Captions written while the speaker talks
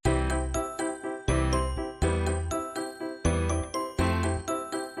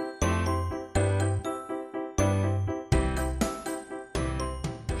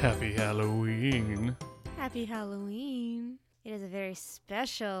Happy Halloween. Happy Halloween. It is a very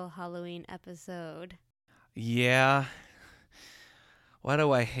special Halloween episode. Yeah. Why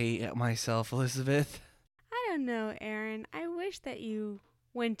do I hate myself, Elizabeth? I don't know, Aaron. I wish that you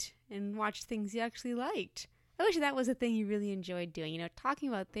went and watched things you actually liked. I wish that was a thing you really enjoyed doing. Talking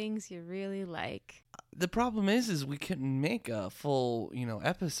about things you really like. The problem is we couldn't make a full,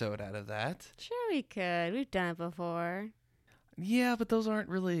 episode out of that. Sure we could. We've done it before. Yeah, but those aren't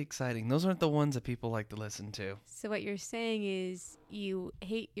really exciting. Those aren't the ones that people like to listen to. So what you're saying is you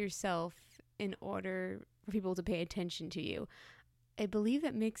hate yourself in order for people to pay attention to you. I believe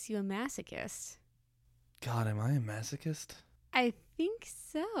that makes you a masochist. God, am I a masochist? I think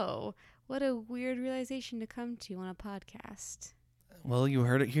so. What a weird realization to come to on a podcast. Well, you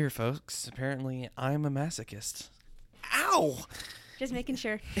heard it here, folks. Apparently, I'm a masochist. Ow! Just making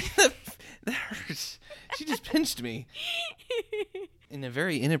sure. That hurts. She just pinched me. In a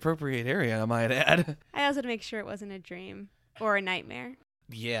very inappropriate area, I might add. I also had to make sure it wasn't a dream or a nightmare.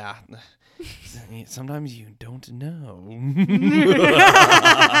 Yeah. Sometimes you don't know.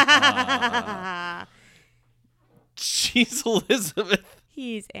 She's Elizabeth.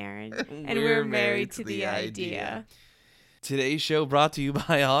 He's Aaron. And we're married to the idea. Today's show brought to you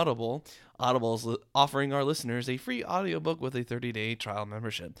by Audible. Audible is offering our listeners a free audiobook with a 30-day trial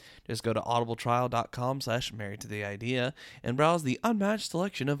membership. Just go to audibletrial.com/marriedtotheidea and browse the unmatched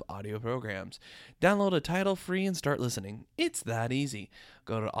selection of audio programs. Download a title free and start listening. It's that easy.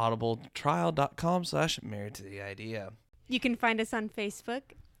 Go to audibletrial.com/marriedtotheidea. You can find us on Facebook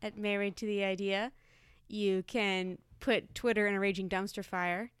at Married to the Idea. You can put Twitter in a raging dumpster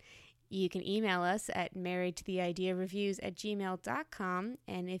fire. You can email us at marriedtotheideareviews@gmail.com.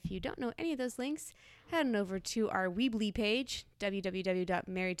 And if you don't know any of those links, head on over to our Weebly page,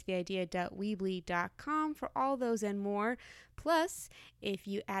 www.marriedtotheidea.weebly.com, for all those and more. Plus, if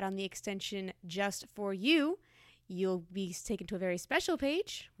you add on the extension Just For You, you'll be taken to a very special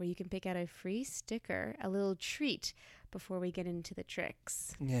page where you can pick out a free sticker, a little treat, before we get into the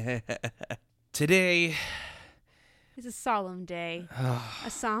tricks. Today... It's a solemn day, a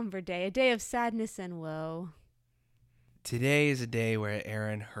somber day, a day of sadness and woe. Today is a day where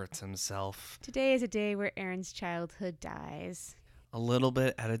Aaron hurts himself. Today is a day where Aaron's childhood dies. A little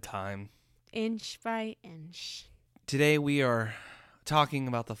bit at a time. Inch by inch. Today we are talking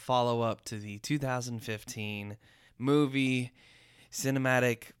about the follow-up to the 2015 movie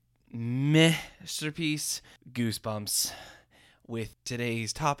cinematic masterpiece, Goosebumps, with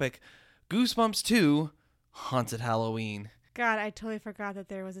today's topic, Goosebumps 2, Haunted Halloween. God, I totally forgot that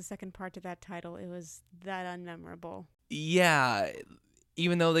there was a second part to that title. It was that unmemorable. Yeah,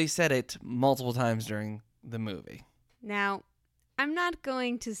 even though they said it multiple times during the movie. Now, I'm not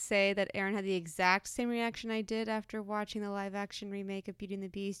going to say that Aaron had the exact same reaction I did after watching the live-action remake of Beauty and the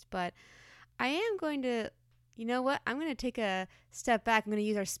Beast, but I am going to, you know what? I'm going to take a step back. I'm going to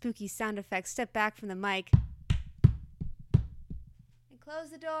use our spooky sound effects. Step back from the mic. And close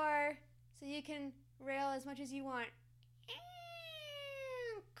the door so you can rail as much as you want.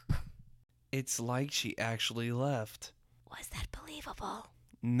 It's like she actually left. Was that believable?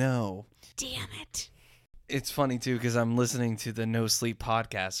 No. Damn it. It's funny, too, because I'm listening to the No Sleep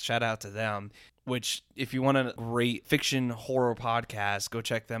podcast. Shout out to them, which, if you want a great fiction horror podcast, go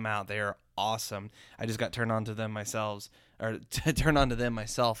check them out. They are awesome. I just got turned on to them myself,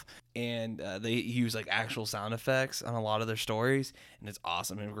 and they use like actual sound effects on a lot of their stories, and it's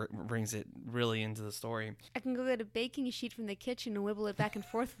awesome. It brings it really into the story. I can go get a baking sheet from the kitchen and wibble it back and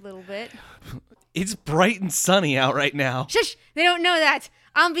forth a little bit. It's bright and sunny out right now. Shush! They don't know that.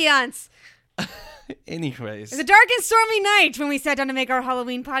 Ambiance. Anyways. It was a dark and stormy night when we sat down to make our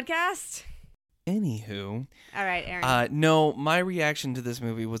Halloween podcast. Anywho. All right, Aaron. No, my reaction to this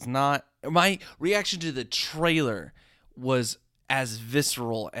movie was not... My reaction to the trailer was as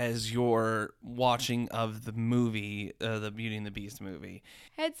visceral as your watching of the movie, the Beauty and the Beast movie.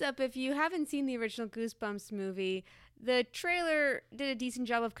 Heads up, if you haven't seen the original Goosebumps movie, the trailer did a decent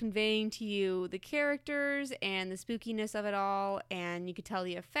job of conveying to you the characters and the spookiness of it all, and you could tell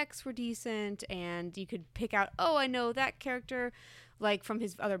the effects were decent, and you could pick out, oh, I know that character, like from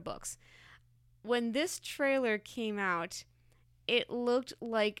his other books. When this trailer came out, it looked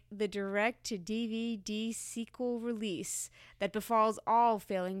like the direct-to-DVD sequel release that befalls all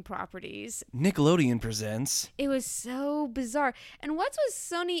failing properties. Nickelodeon presents. It was so bizarre. And what's with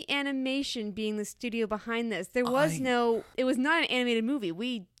Sony Animation being the studio behind this? It was not an animated movie.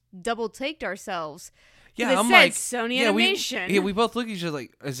 We double-taked ourselves. Yeah, I'm like, Sony Animation. We both look at each other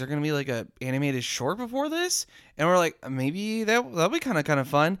like, is there going to be like a animated short before this? And we're like, maybe that'll be kind of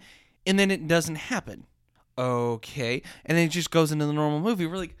fun. And then it doesn't happen. okay. And then it just goes into the normal movie.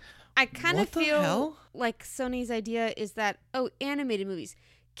 We're like, I kind of what the feel hell? like Sony's idea is that, animated movies,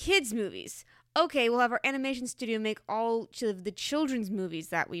 kids' movies. Okay, we'll have our animation studio make all of the children's movies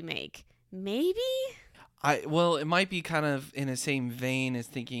that we make. Maybe? Well, it might be kind of in the same vein as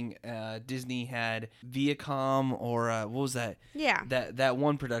thinking Disney had Viacom or what was that? Yeah. That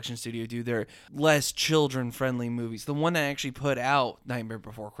one production studio do their less children-friendly movies. The one that actually put out Nightmare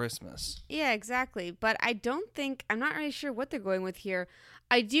Before Christmas. Yeah, exactly. But I'm not really sure what they're going with here.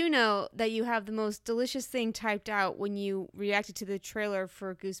 I do know that you have the most delicious thing typed out when you reacted to the trailer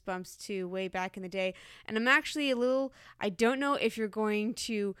for Goosebumps 2 way back in the day. And I'm actually I don't know if you're going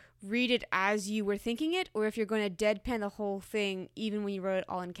to read it as you were thinking it or if you're going to deadpan the whole thing even when you wrote it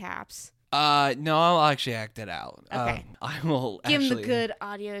all in caps. No, I'll actually act it out. Okay. I will Give actually... him the good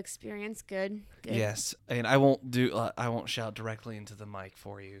audio experience. Good. Yes, and I won't shout directly into the mic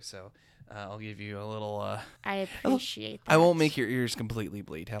for you, so... I'll give you a little... I appreciate that. I won't make your ears completely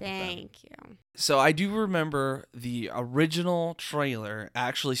bleed. How about that? Thank you. So I do remember the original trailer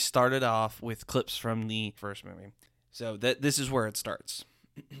actually started off with clips from the first movie. So this is where it starts.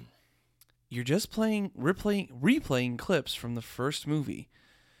 You're just replaying clips from the first movie.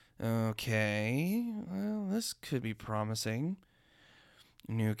 Okay, well, this could be promising.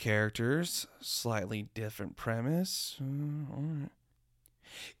 New characters, slightly different premise. All right.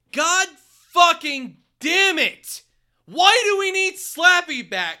 God fucking damn it! Why do we need Slappy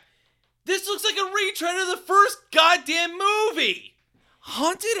back? This looks like a retread of the first goddamn movie!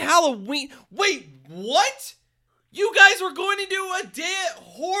 Haunted Halloween... Wait, what? You guys were going to do a day at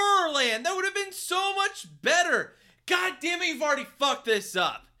Horrorland. That would have been so much better. God damn it, you've already fucked this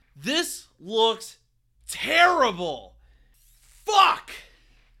up. This looks terrible. Fuck!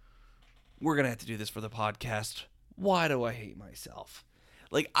 We're gonna have to do this for the podcast. Why do I hate myself?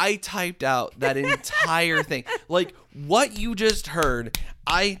 Like, I typed out that entire thing. Like, what you just heard,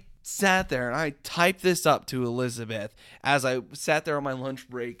 I sat there and I typed this up to Elizabeth as I sat there on my lunch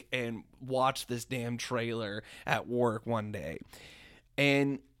break and watched this damn trailer at work one day.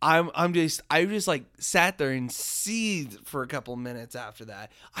 And I just like sat there and seethed for a couple minutes after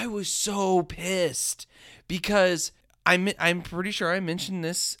that. I was so pissed because I'm pretty sure I mentioned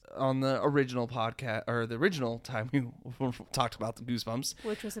this on the original podcast, or the original time we talked about the Goosebumps.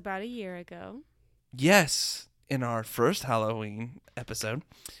 Which was about a year ago. Yes, in our first Halloween episode,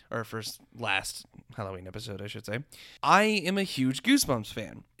 or last Halloween episode, I should say. I am a huge Goosebumps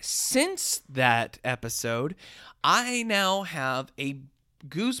fan. Since that episode, I now have a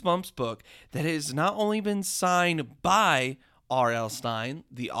Goosebumps book that has not only been signed by R.L. Stine,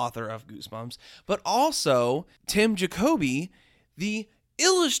 the author of Goosebumps, but also Tim Jacoby, the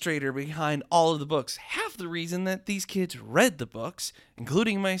illustrator behind all of the books. Half the reason that these kids read the books,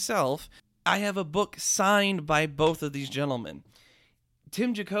 including myself, I have a book signed by both of these gentlemen.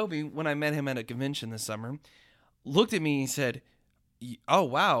 Tim Jacoby, when I met him at a convention this summer, looked at me and said, "Oh,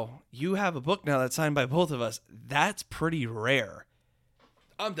 wow, you have a book now that's signed by both of us. That's pretty rare."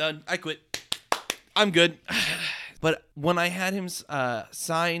 I'm done. I quit. I'm good. But when I had him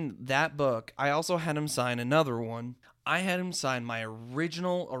sign that book, I also had him sign another one. I had him sign my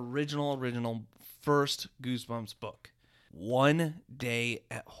original first Goosebumps book, One Day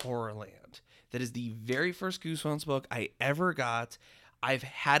at Horrorland. That is the very first Goosebumps book I ever got. I've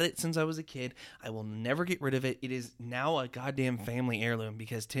had it since I was a kid. I will never get rid of it. It is now a goddamn family heirloom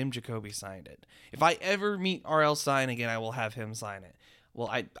because Tim Jacoby signed it. If I ever meet R.L. Stine again, I will have him sign it. Well,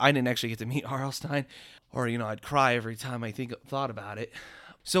 I didn't actually get to meet R.L. Stine, or, I'd cry every time I thought about it.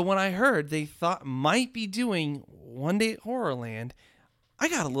 So when I heard they might be doing One Day at Horrorland, I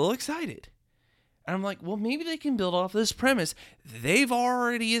got a little excited. And I'm like, well, maybe they can build off this premise they've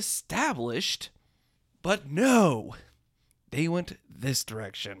already established. But no, they went this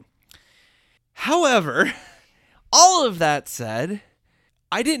direction. However, all of that said,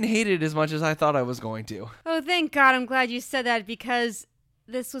 I didn't hate it as much as I thought I was going to. Oh, thank God. I'm glad you said that because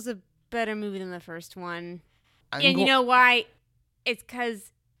this was a better movie than the first one. And you know why? It's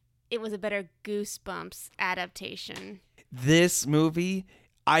because it was a better Goosebumps adaptation. This movie,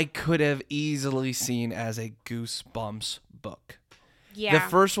 I could have easily seen as a Goosebumps book. Yeah. The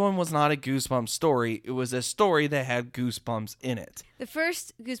first one was not a Goosebumps story. It was a story that had Goosebumps in it. The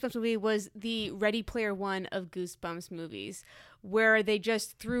first Goosebumps movie was the Ready Player One of Goosebumps movies, where they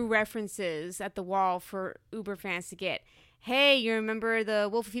just threw references at the wall for Uber fans to get. Hey, you remember the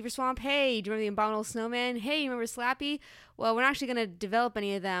Wolf of Fever Swamp? Hey, do you remember the Abominable Snowman? Hey, you remember Slappy? Well, we're not actually going to develop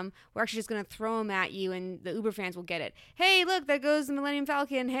any of them. We're actually just going to throw them at you, and the Uber fans will get it. Hey, look, there goes the Millennium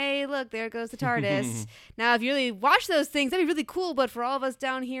Falcon. Hey, look, there goes the TARDIS. Now, if you really watch those things, that'd be really cool, but for all of us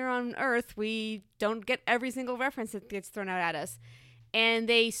down here on Earth, we don't get every single reference that gets thrown out at us. And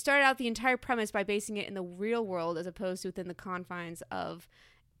they started out the entire premise by basing it in the real world as opposed to within the confines of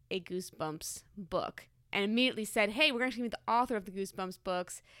a Goosebumps book. And immediately said, hey, we're going to meet the author of the Goosebumps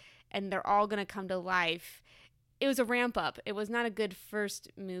books, and they're all going to come to life. It was a ramp up. It was not a good first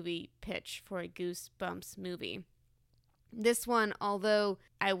movie pitch for a Goosebumps movie. This one, although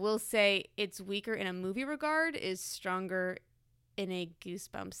I will say it's weaker in a movie regard, is stronger in a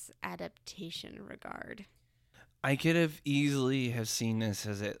Goosebumps adaptation regard. I could have easily have seen this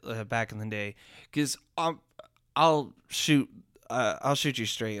as it back in the day, because I'll shoot you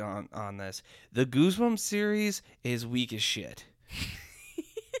straight on this. The Goosebumps series is weak as shit.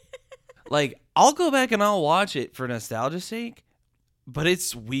 Like, I'll go back and I'll watch it for nostalgia's sake, but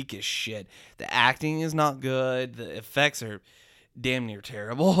it's weak as shit. The acting is not good. The effects are damn near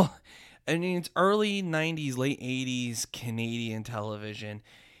terrible. I mean, it's early 90s, late 80s Canadian television.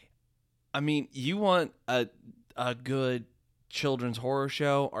 I mean, you want a good children's horror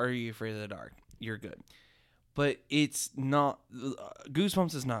show, Are You Afraid of the Dark? You're good. But it's not,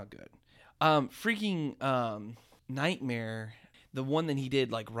 Goosebumps is not good. Nightmare, the one that he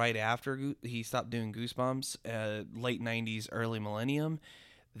did like right after he stopped doing Goosebumps, late 90s, early millennium,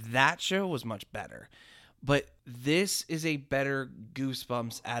 that show was much better. But this is a better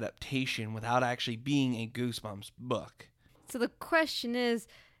Goosebumps adaptation without actually being a Goosebumps book. So the question is,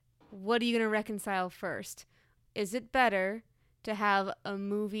 what are you going to reconcile first? Is it better to have a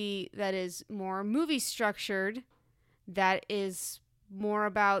movie that is more movie structured, that is more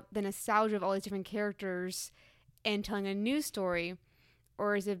about the nostalgia of all these different characters and telling a new story?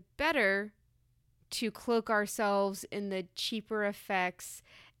 Or is it better to cloak ourselves in the cheaper effects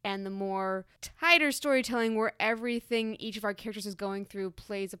and the more tighter storytelling where everything each of our characters is going through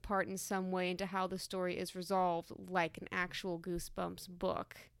plays a part in some way into how the story is resolved, like an actual Goosebumps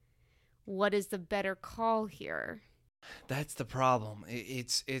book? What is the better call here? That's the problem.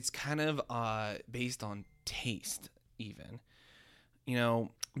 It's kind of based on taste, even. You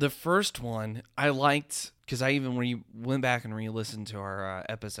know, the first one I liked because I even went back and re-listened to our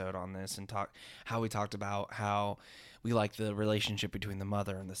episode on this and we talked about how we like the relationship between the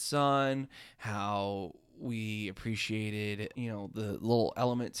mother and the son, how we appreciated, the little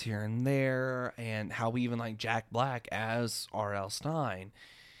elements here and there, and how we even like Jack Black as R.L. Stine.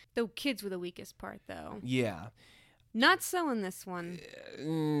 The kids were the weakest part, though. Yeah. Not so in this one.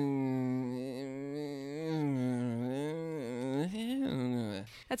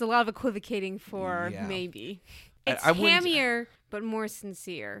 That's a lot of equivocating for maybe. It's hammier, but more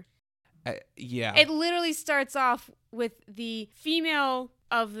sincere. Yeah. It literally starts off with the female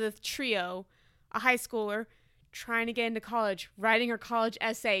of the trio, a high schooler, trying to get into college, writing her college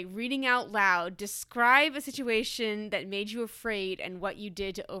essay, reading out loud, describe a situation that made you afraid and what you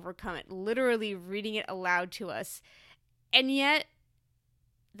did to overcome it. Literally reading it aloud to us. And yet,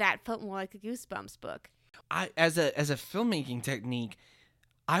 that felt more like a Goosebumps book. As a filmmaking technique,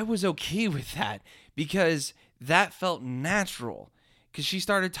 I was okay with that because that felt natural. Because she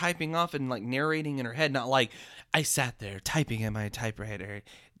started typing off and like narrating in her head, not like I sat there typing at my typewriter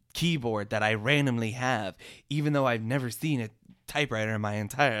keyboard that I randomly have, even though I've never seen a typewriter in my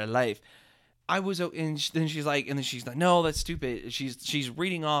entire life. Then she's like, no, that's stupid. She's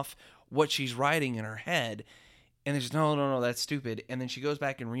reading off what she's writing in her head, and then she's no, that's stupid. And then she goes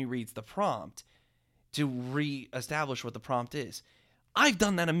back and rereads the prompt to reestablish what the prompt is. I've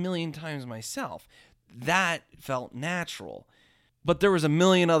done that a million times myself. That felt natural. But there was a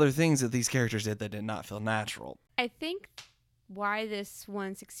million other things that these characters did that did not feel natural. I think why this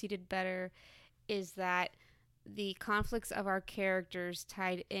one succeeded better is that the conflicts of our characters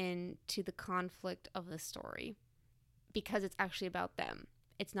tied in to the conflict of the story. Because it's actually about them.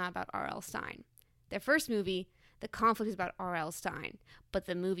 It's not about R.L. Stine. Their first movie, the conflict is about R.L. Stine, but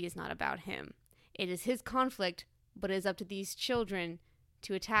the movie is not about him. It is his conflict, but it is up to these children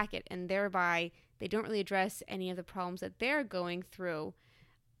to attack it, and thereby they don't really address any of the problems that they're going through.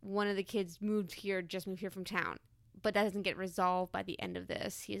 One of the kids just moved here from town, but that doesn't get resolved by the end of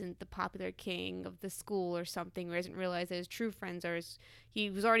this. He isn't the popular king of the school or something, or doesn't realize that his true friends he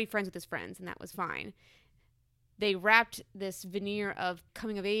was already friends with his friends, and that was fine. They wrapped this veneer of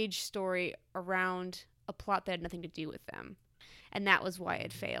coming-of-age story around a plot that had nothing to do with them, and that was why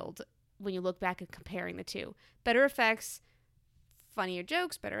it failed when you look back at comparing the two. Better effects, funnier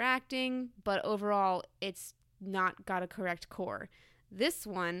jokes, better acting, but overall, it's not got a correct core. This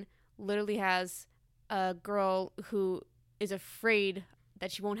one literally has a girl who is afraid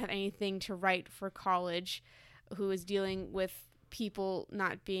that she won't have anything to write for college, who is dealing with people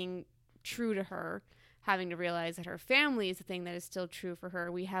not being true to her, having to realize that her family is the thing that is still true for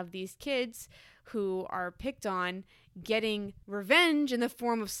her. We have these kids who are picked on getting revenge in the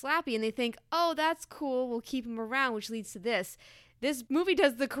form of Slappy, and they think, oh, that's cool, we'll keep him around, which leads to this. This movie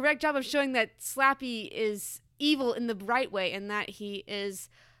does the correct job of showing that Slappy is evil in the right way, and that he is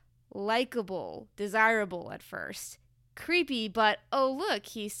likable, desirable at first. Creepy, but oh look,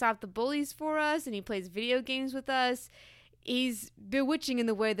 he stopped the bullies for us, and he plays video games with us. He's bewitching in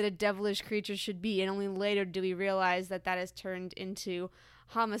the way that a devilish creature should be, and only later do we realize that that has turned into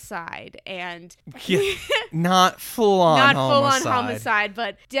homicide. And not full on homicide,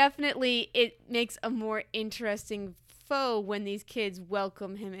 but definitely it makes a more interesting foe when these kids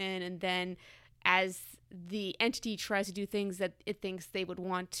welcome him in, and then as the entity tries to do things that it thinks they would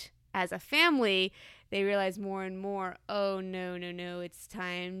want as a family, they realize more and more, oh, no, it's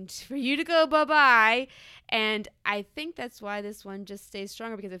time for you to go bye-bye. And I think that's why this one just stays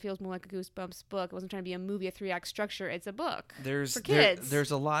stronger, because it feels more like a Goosebumps book. It wasn't trying to be a movie, a 3-act structure. It's a book for kids.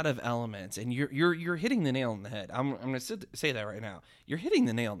 There's a lot of elements, and you're hitting the nail on the head. I'm going to say that right now. You're hitting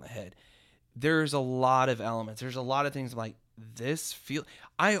the nail on the head. There's a lot of elements. There's a lot of things like this.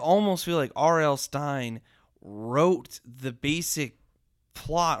 I almost feel like R.L. Stine wrote the basic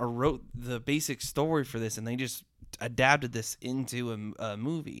plot or wrote the basic story for this, and they just adapted this into a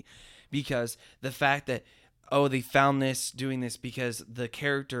movie, because the fact that they found this doing this because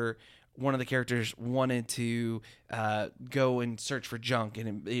one of the characters wanted to go and search for junk,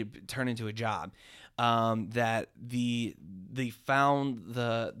 and it turned into a job, that they found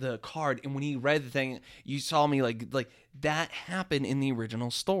the card, and when he read the thing, you saw me like that happened in the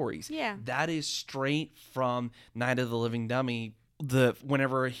original stories. Yeah, that is straight from Night of the Living Dummy.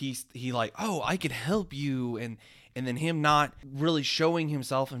 Whenever he like, oh, I could help you, and then him not really showing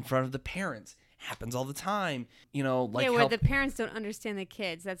himself in front of the parents happens all the time, where the parents don't understand the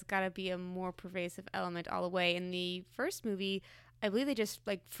kids. That's got to be a more pervasive element all the way. In the first movie, I believe they just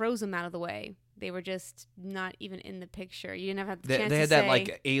like froze them out of the way. They were just not even in the picture. You didn't have the chance. They had that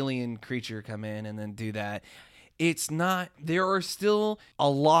like alien creature come in and then do that. It's not. There are still a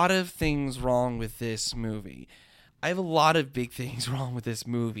lot of things wrong with this movie. I have a lot of big things wrong with this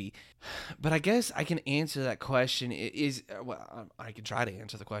movie, but I guess I can answer that question. I can try to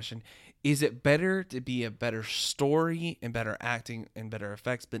answer the question. Is it better to be a better story and better acting and better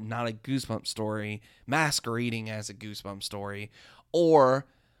effects, but not a Goosebumps story masquerading as a Goosebumps story, or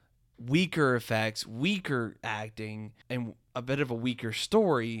weaker effects, weaker acting, and a bit of a weaker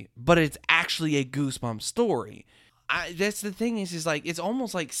story, but it's actually a Goosebumps story? That's the thing is like, it's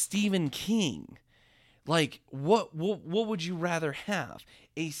almost like Stephen King. Like, what would you rather have?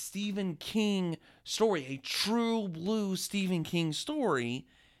 A Stephen King story, a true blue Stephen King story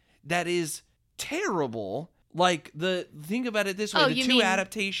that is terrible. Like, think about it this way: the two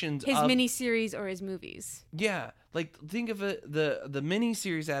adaptations, his miniseries or his movies. Yeah, like think of it, the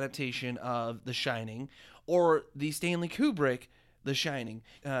miniseries adaptation of The Shining, or the Stanley Kubrick The Shining.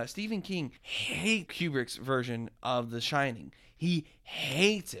 Stephen King hates Kubrick's version of The Shining. He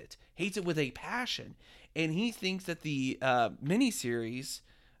hates it with a passion, and he thinks that the miniseries,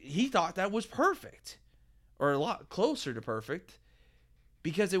 he thought that was perfect, or a lot closer to perfect,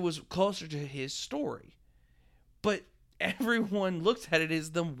 because it was closer to his story. But everyone looks at it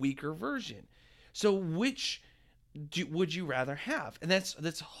as the weaker version. So which would you rather have? And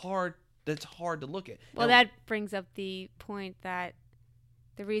that's hard. That's hard to look at. Well, that brings up the point that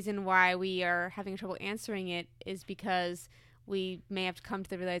the reason why we are having trouble answering it is because we may have to come to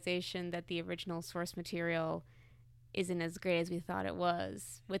the realization that the original source material isn't as great as we thought it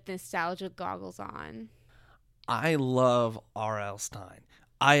was, with nostalgia goggles on. I love R.L. Stine.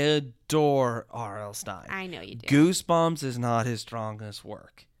 I adore R.L. Stine. I know you do. Goosebumps is not his strongest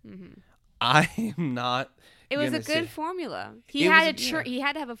work. Mm-hmm. I am not. It was a good formula. He had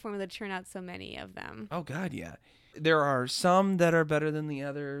to have a formula to churn out so many of them. Oh God, yeah. There are some that are better than the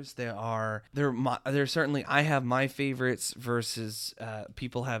others. There certainly, I have my favorites versus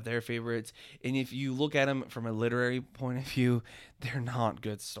people have their favorites. And if you look at them from a literary point of view, they're not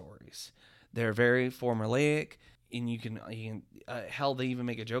good stories. They're very formulaic, and you can hell, they even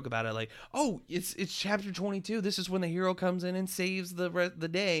make a joke about it, like, oh, it's chapter 22. This is when the hero comes in and saves the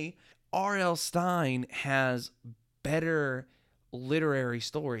day. R.L. Stine has better literary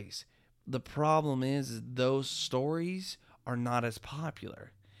stories. The problem is those stories are not as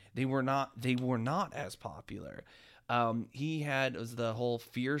popular. They were not as popular. He had the whole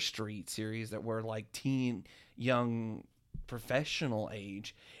Fear Street series that were like teen young professional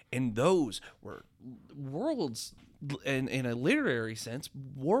age, and those were worlds, in a literary sense,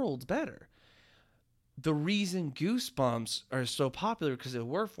 worlds better. The reason Goosebumps are so popular because they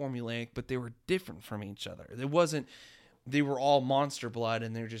were formulaic, but they were different from each other. They were all Monster Blood,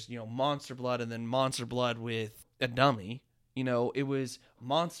 and they're just, Monster Blood and then Monster Blood with a dummy. It was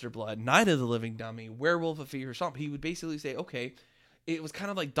Monster Blood, Night of the Living Dummy, Werewolf of Fear, or something. He would basically say, okay, it was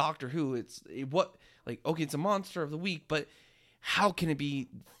kind of like Doctor Who. It's a monster of the week, but how can it be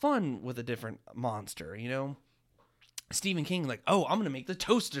fun with a different monster, Stephen King, like, oh, I'm going to make the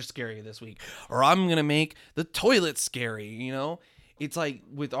toaster scary this week, or I'm going to make the toilet scary, It's like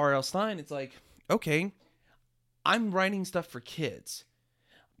with R.L. Stine, it's like, okay, I'm writing stuff for kids,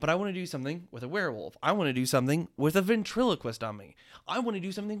 but I want to do something with a werewolf. I want to do something with a ventriloquist dummy. I want to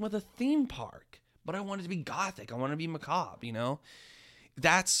do something with a theme park, but I want it to be gothic. I want it to be macabre,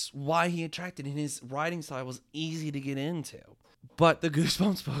 That's why he attracted, and his writing style was easy to get into. But the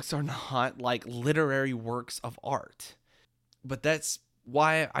Goosebumps books are not like literary works of art. But that's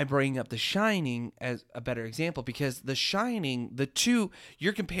why I bring up The Shining as a better example, because The Shining, the two,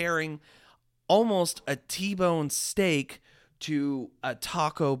 you're comparing almost a T-bone steak to a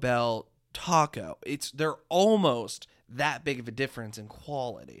Taco Bell taco. They're almost that big of a difference in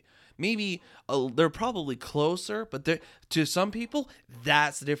quality. Maybe they're probably closer, but to some people,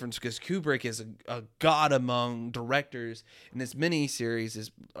 that's the difference, because Kubrick is a god among directors, and this miniseries is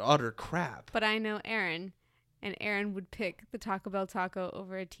utter crap. But I know Aaron, and Aaron would pick the Taco Bell taco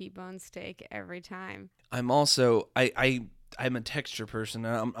over a T-bone steak every time. I'm also I'm a texture person.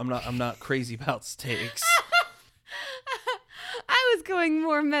 I'm not crazy about steaks. I was going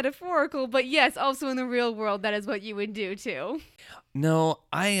more metaphorical, but yes, also in the real world, that is what you would do too. No,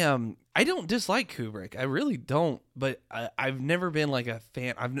 I don't dislike Kubrick. I really don't. But I've never been like a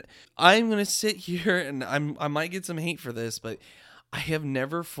fan. I'm gonna sit here and I might get some hate for this, but I have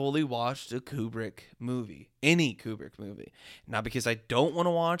never fully watched a Kubrick movie, any Kubrick movie. Not because I don't want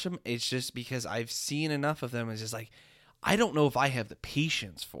to watch them. It's just because I've seen enough of them. It's just like, I don't know if I have the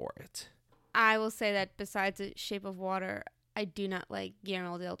patience for it. I will say that besides The Shape of Water, I do not like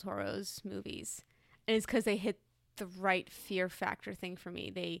Guillermo del Toro's movies. And it's because they hit the right fear factor thing for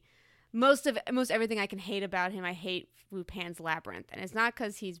me. Most everything I can hate about him, I hate through Pan's Labyrinth. And it's not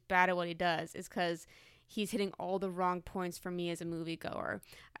because he's bad at what he does. It's because he's hitting all the wrong points for me as a moviegoer.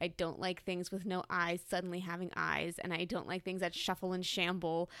 I don't like things with no eyes suddenly having eyes. And I don't like things that shuffle and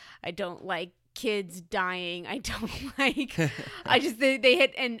shamble. I don't like kids dying. I don't like they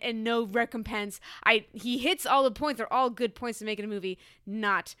hit and no recompense. He hits all the points. They're all good points to make in a movie.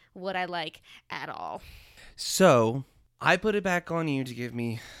 Not what I like at all. So I put it back on you to give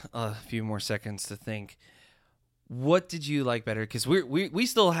me a few more seconds to think. What did you like better? Because we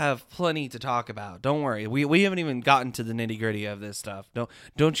still have plenty to talk about. Don't worry. We haven't even gotten to the nitty gritty of this stuff.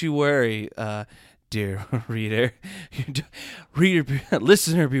 Don't you worry, dear reader.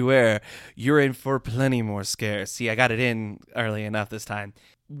 Listener beware. You're in for plenty more scares. See, I got it in early enough this time.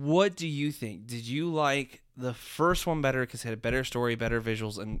 What do you think? Did you like the first one better because it had a better story, better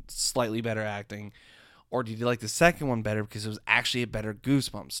visuals, and slightly better acting? Or did you like the second one better because it was actually a better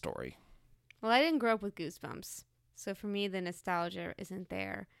Goosebumps story? Well, I didn't grow up with Goosebumps. So for me, the nostalgia isn't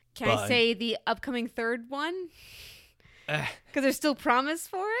there. Can I say the upcoming third one? Because there's still promise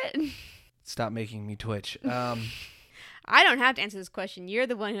for it. Stop making me twitch. I don't have to answer this question. You're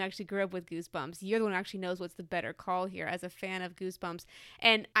the one who actually grew up with Goosebumps. You're the one who actually knows what's the better call here as a fan of Goosebumps.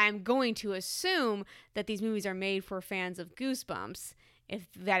 And I'm going to assume that these movies are made for fans of Goosebumps, if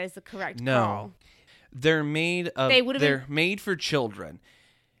that is the correct call. No. They're made for children.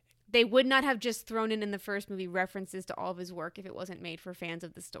 They would not have just thrown in the first movie references to all of his work if it wasn't made for fans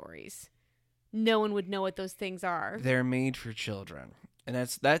of the stories. No one would know what those things are. They're made for children. And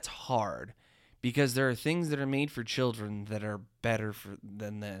that's hard because there are things that are made for children that are better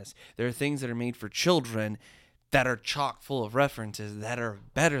than this. There are things that are made for children that are chock full of references that are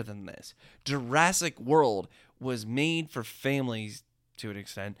better than this. Jurassic World was made for families to an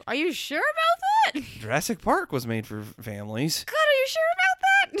extent. Are you sure about that? Jurassic Park was made for families. God, are you sure about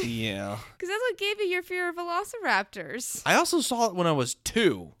that? Yeah. Because that's what gave you your fear of velociraptors. I also saw it when I was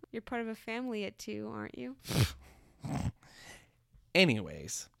 2. You're part of a family at 2, aren't you?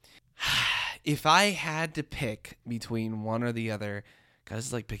 Anyways, if I had to pick between one or the other, because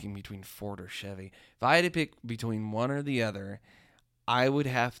it's like picking between Ford or Chevy. If I had to pick between one or the other, I would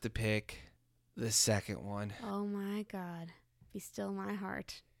have to pick the second one. Oh my God. Be still my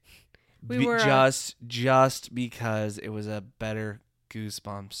heart. Just because it was a better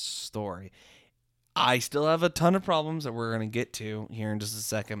Goosebumps story. I still have a ton of problems that we're going to get to here in just a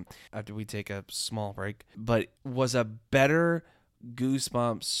second after we take a small break, but was a better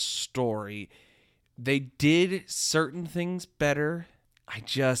Goosebumps story. They did certain things better. I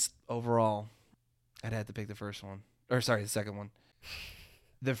just, overall, I'd have to pick the second one.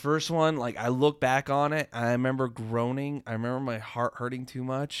 The first one, like, I look back on it, I remember groaning. I remember my heart hurting too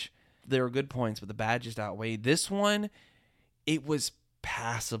much. There were good points, but the bad just outweighed. This one, it was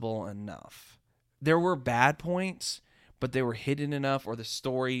passable enough. There were bad points, but they were hidden enough, or the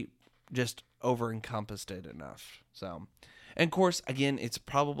story just over-encompassed it enough. So, and of course, again, it's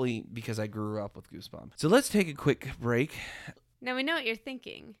probably because I grew up with Goosebumps. So let's take a quick break. Now we know what you're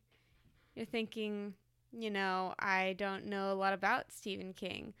thinking. You're thinking, I don't know a lot about Stephen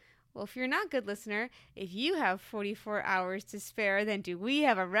King. Well, if you're not a good listener, if you have 44 hours to spare, then do we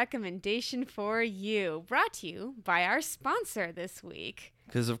have a recommendation for you? Brought to you by our sponsor this week.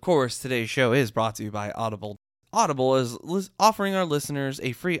 Because, of course, today's show is brought to you by Audible. Audible is offering our listeners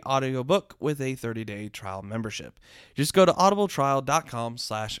a free audiobook with a 30-day trial membership. Just go to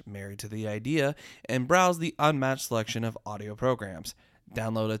audibletrial.com/marriedtotheidea and browse the unmatched selection of audio programs.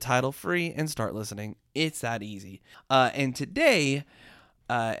 Download a title free and start listening. It's that easy. And today,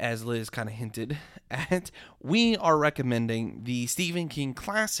 as Liz kind of hinted at, we are recommending the Stephen King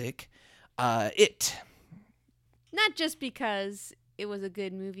classic, It. Not just because it was a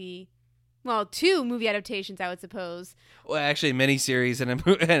good movie. Well, 2 movie adaptations, I would suppose. Well, actually, a miniseries and a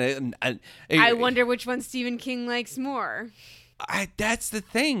movie. I wonder which one Stephen King likes more. That's the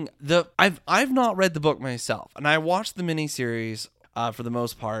thing. I've not read the book myself, and I watched the miniseries for the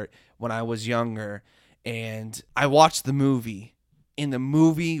most part when I was younger, and I watched the movie. And the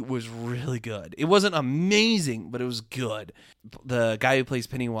movie was really good. It wasn't amazing, but it was good. The guy who plays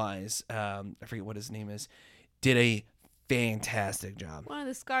Pennywise, I forget what his name is, did a fantastic job. One of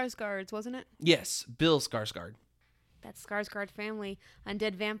the Skarsgårds, wasn't it? Yes, Bill Skarsgård. That Skarsgård family.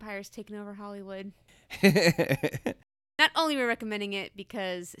 Undead vampires taking over Hollywood. Not only are we recommending it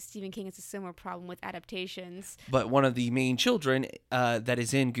because Stephen King has a similar problem with adaptations, but one of the main children that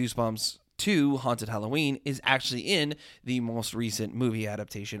is in Goosebumps 2, Haunted Halloween, is actually in the most recent movie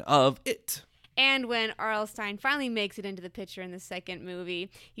adaptation of It. And when R.L. Stine finally makes it into the picture in the second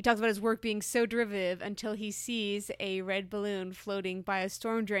movie, he talks about his work being so derivative until he sees a red balloon floating by a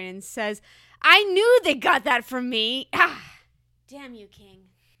storm drain and says, "I knew they got that from me." Ah, damn you, King.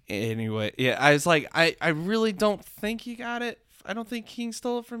 Anyway, yeah, I was like, I really don't think he got it. I don't think King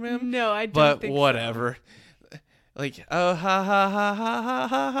stole it from him. No, I don't think so. But whatever. Like, oh, ha, ha, ha, ha, ha,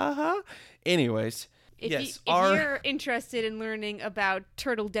 ha, ha, ha. Anyways. If you're interested in learning about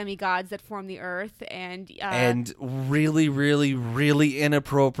turtle demigods that form the earth and really, really, really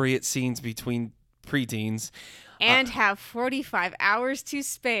inappropriate scenes between preteens and have 45 hours to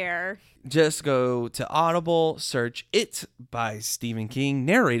spare, just go to Audible, search It by Stephen King,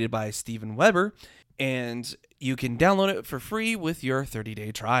 narrated by Steven Weber, and you can download it for free with your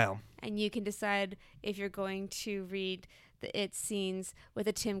 30-day trial. And you can decide if you're going to read the It scenes with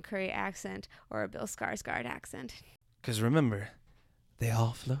a Tim Curry accent or a Bill Skarsgård accent. Because remember, they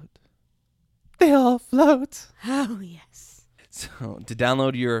all float. They all float. Oh, yes. So to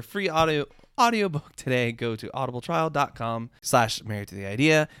download your free audiobook today, go to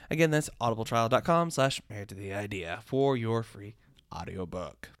audibletrial.com/marriedtotheidea. Again, that's audibletrial.com/marriedtotheidea for your free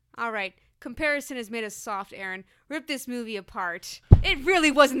audiobook. All right. Comparison has made us soft, Aaron. Rip this movie apart. It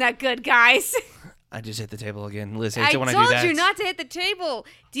really wasn't that good, guys. I just hit the table again. Liz, I when told I do that. you not to hit the table.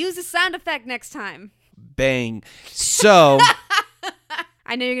 Use a sound effect next time. Bang. So.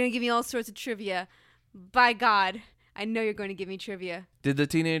 I know you're going to give me all sorts of trivia. By God, I know you're going to give me trivia. Did the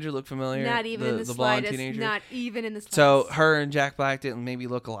teenager look familiar? Not even in the blonde slightest. Teenager? Not even in the slightest. So her and Jack Black didn't maybe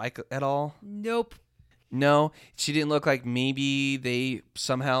look alike at all? Nope. No, she didn't look like maybe they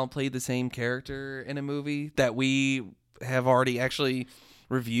somehow played the same character in a movie that we have already actually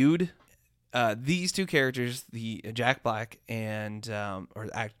reviewed. These two characters, the Jack Black and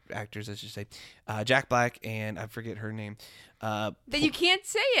actors, I should say, Jack Black and I forget her name. That you can't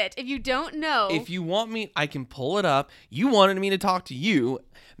say it if you don't know. If you want me, I can pull it up. You wanted me to talk to you.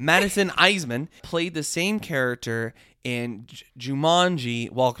 Madison Eisman played the same character in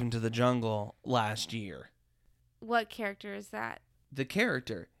Jumanji: Welcome to the Jungle last year. What character is that? The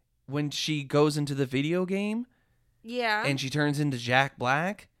character when she goes into the video game, and she turns into Jack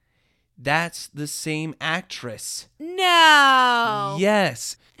Black. That's the same actress. No.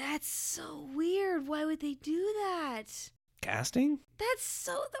 Yes. That's so weird. Why would they do that? Casting? That's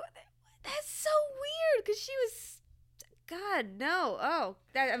so weird because she was. God, no. Oh.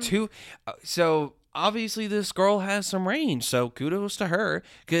 obviously this girl has some range, so kudos to her,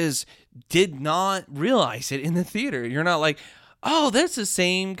 because did not realize it in the theater. You're not like, oh, that's the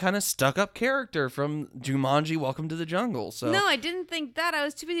same kind of stuck-up character from Jumanji: Welcome to the Jungle. So No, I didn't think that. I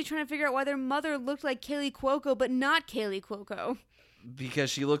was too busy trying to figure out why their mother looked like Kaylee Cuoco, but not Kaylee Cuoco. because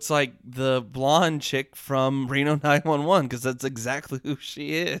she looks like the blonde chick from Reno 911, because that's exactly who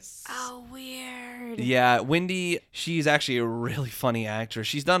she is. Oh, weird. Yeah, Wendy, she's actually a really funny actress.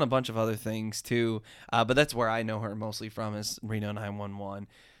 She's done a bunch of other things too, but that's where I know her mostly from, is Reno 911.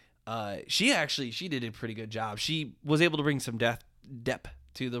 She did a pretty good job. She was able to bring some depth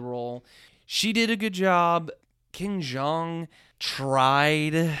to the role. She did a good job. King Jeong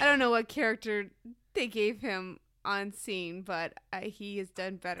tried. I don't know what character they gave him on scene, but he has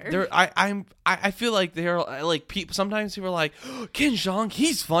done better. I feel like they're like people. Sometimes people are like, oh, Ken Jeong,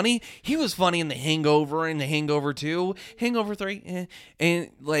 he's funny. He was funny in The Hangover and The Hangover 2, Hangover 3, and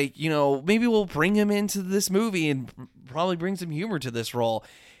like, you know, maybe we'll bring him into this movie and probably bring some humor to this role.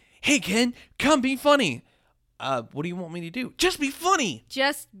 Hey Ken, come be funny. What do you want me to do? Just be funny.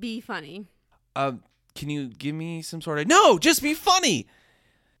 Just be funny. Can you give me some sort of no? Just be funny.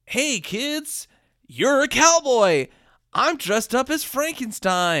 Hey kids. You're a cowboy. I'm dressed up as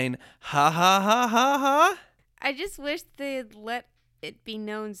Frankenstein. Ha ha ha ha ha. I just wish they'd let it be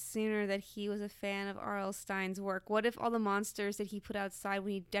known sooner that he was a fan of R.L. Stein's work. What if all the monsters that he put outside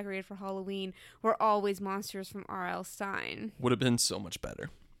when he decorated for Halloween were always monsters from R.L. Stein? Would have been so much better.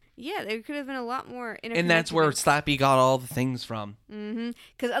 Yeah, there could have been a lot more interconnectedness. And that's where Slappy got all the things from. Mm-hmm.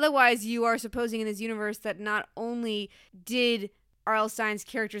 Because otherwise you are supposing in this universe that not only did R.L. Stein's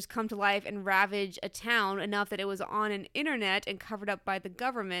characters come to life and ravage a town enough that it was on an internet and covered up by the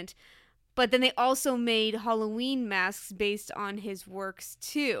government, but then they also made Halloween masks based on his works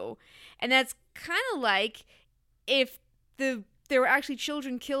too. And that's kind of like if there were actually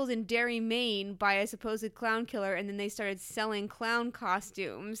children killed in Derry, Maine by a supposed clown killer, and then they started selling clown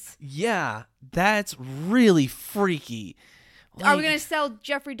costumes. Yeah, that's really freaky. Are we going to sell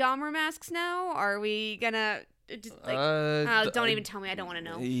Jeffrey Dahmer masks now? Are we going to... don't even tell me. I don't want to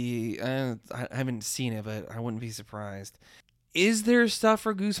know. I haven't seen it, but I wouldn't be surprised. Is there stuff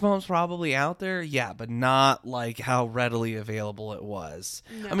for Goosebumps probably out there? Yeah, but not like how readily available it was.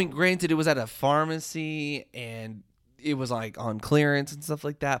 No. I mean, granted, it was at a pharmacy and it was like on clearance and stuff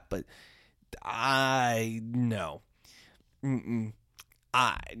like that, but no,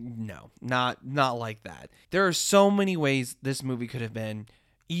 not like that. There are so many ways this movie could have been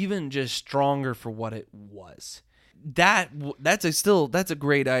even just stronger for what it was. That's a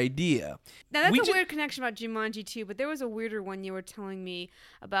great idea. Now that's a weird connection about Jumanji too, but there was a weirder one you were telling me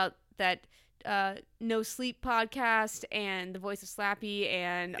about that No Sleep podcast and The Voice of Slappy,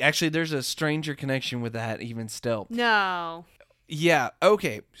 and actually there's a stranger connection with that even still. No. Yeah,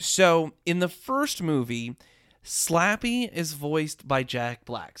 okay. So in the first movie, Slappy is voiced by Jack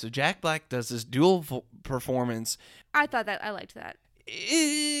Black. So Jack Black does this dual performance. I liked that.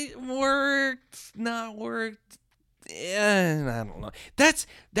 It worked, not worked. I don't know. That's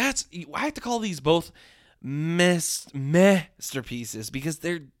I have to call these both masterpieces because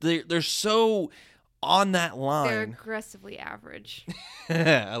they're so on that line. They're aggressively average.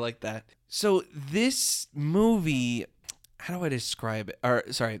 I like that. So this movie, how do I describe it? Or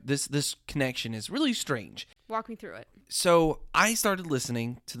sorry, this connection is really strange. Walk me through it. So I started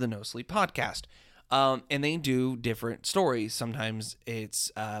listening to the No Sleep podcast. And they do different stories. Sometimes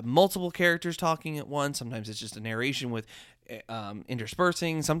it's multiple characters talking at once. Sometimes it's just a narration with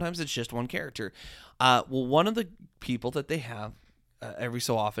interspersing. Sometimes it's just one character. Well, one of the people that they have every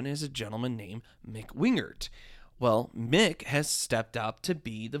so often is a gentleman named Mick Wingert. Well, Mick has stepped up to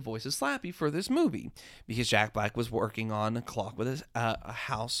be the voice of Slappy for this movie because Jack Black was working on a clock with a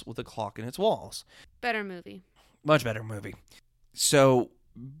house with a clock in its walls. Better movie. Much better movie. So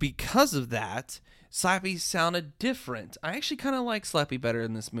because of that, Slappy sounded different. I actually kind of like Slappy better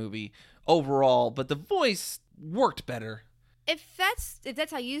in this movie overall, but the voice worked better. If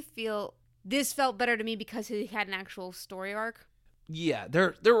that's how you feel, this felt better to me because he had an actual story arc. Yeah,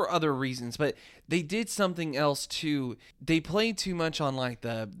 there were other reasons, but they did something else too. They played too much on like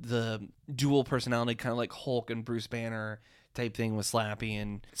the dual personality, kind of like Hulk and Bruce Banner type thing with Slappy,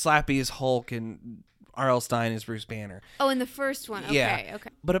 and Slappy is Hulk and R.L. Stein is Bruce Banner. Oh, in the first one. Okay, yeah. Okay.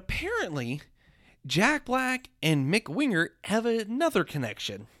 But apparently, Jack Black and Mick Wingert have another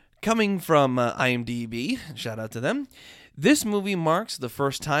connection. Coming from IMDb, shout out to them, this movie marks the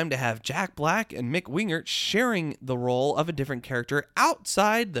first time to have Jack Black and Mick Wingert sharing the role of a different character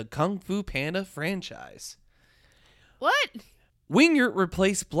outside the Kung Fu Panda franchise. What? Wingert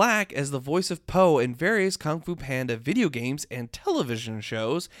replaced Black as the voice of Po in various Kung Fu Panda video games and television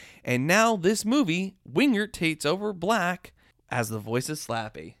shows, and now this movie, Wingert takes over Black as the voice of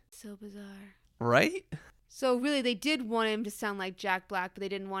Slappy. So bizarre. Right? So really, they did want him to sound like Jack Black, but they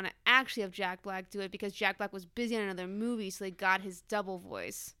didn't want to actually have Jack Black do it because Jack Black was busy on another movie, so they got his double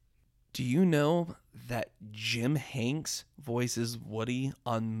voice. Do you know that Jim Hanks voices Woody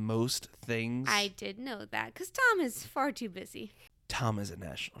on most things? I did know that, because Tom is far too busy. Tom is a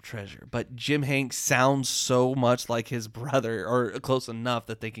national treasure, but Jim Hanks sounds so much like his brother, or close enough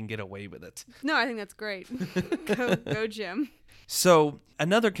that they can get away with it. No, I think that's great. Go, Jim. So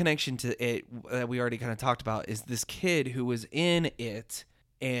another connection to it that we already kind of talked about is this kid who was in it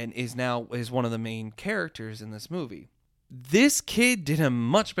and is one of the main characters in this movie. This kid did a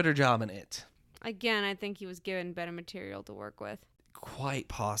much better job in it. Again, I think he was given better material to work with. Quite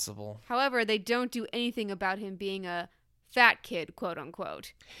possible. However, they don't do anything about him being a fat kid, quote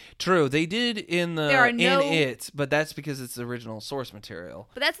unquote. True, they did in it, but that's because it's the original source material.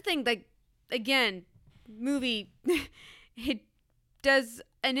 But that's the thing, like, again, movie, it does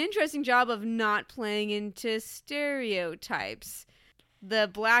an interesting job of not playing into stereotypes. The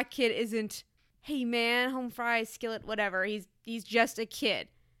black kid isn't, hey man, home fries, skillet, whatever. He's just a kid.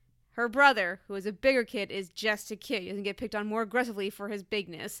 Her brother, who is a bigger kid, is just a kid. He doesn't get picked on more aggressively for his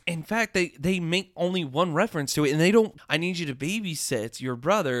bigness. In fact, they make only one reference to it, and they don't, I need you to babysit your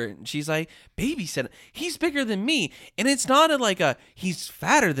brother. And she's like, babysit? He's bigger than me. And it's not he's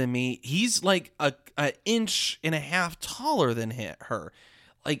fatter than me. He's like a inch and a half taller than her.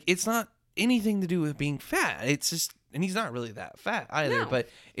 Like, it's not anything to do with being fat. It's just, and he's not really that fat either, but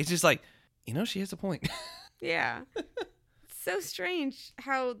it's just like, she has a point. Yeah. So strange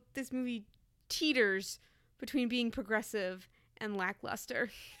how this movie teeters between being progressive and lackluster.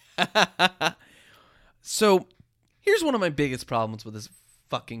 So, here's one of my biggest problems with this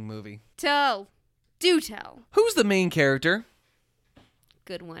fucking movie. Do tell. Who's the main character?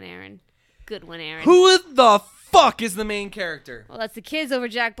 Good one, Aaron. Good one, Aaron. Who the fuck is the main character? Well, that's the kids over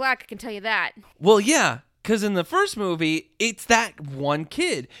Jack Black, I can tell you that. Well, yeah. Because in the first movie, it's that one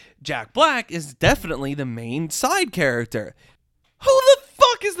kid. Jack Black is definitely the main side character. Who the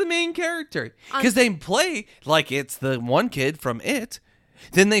fuck is the main character? Because they play like it's the one kid from It.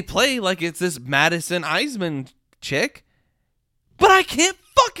 Then they play like it's this Madison Eisman chick. But I can't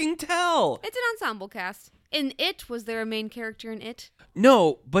fucking tell. It's an ensemble cast. In It, was there a main character in It?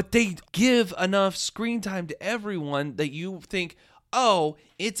 No, but they give enough screen time to everyone that you think, oh,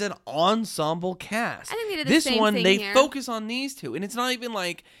 it's an ensemble cast. I think they did the same one, thing they here. focus on these two, and it's not even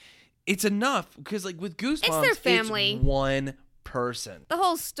like it's enough because, like with Goosebumps, it's their family. It's one person. The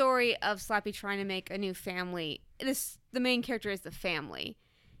whole story of Slappy trying to make a new family. The main character is the family,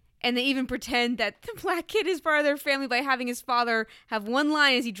 and they even pretend that the black kid is part of their family by having his father have one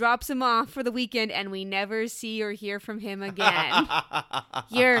line as he drops him off for the weekend, and we never see or hear from him again.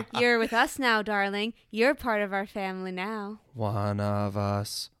 You're with us now, darling. You're part of our family now. One of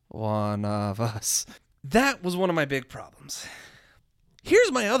us. That was one of my big problems.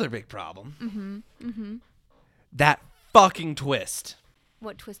 Here's my other big problem. That fucking twist.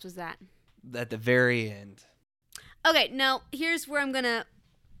 What twist was that? At the very end. Okay, now here's where I'm gonna...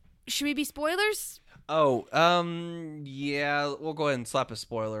 Should we be spoilers? Oh, yeah, we'll go ahead and slap a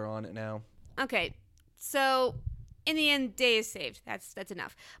spoiler on it now. Okay, so in the end, Day is saved. That's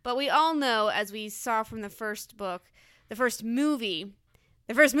enough. But we all know, as we saw from the first book, the first movie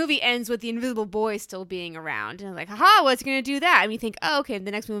ends with the Invisible Boy still being around. And like, haha, what's going to do that? And we think, oh, okay,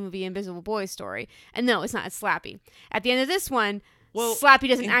 the next movie will be Invisible Boy's story. And no, it's not. It's Slappy. At the end of this one, Slappy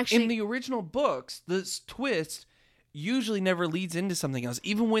doesn't actually... In the original books, this twist usually never leads into something else.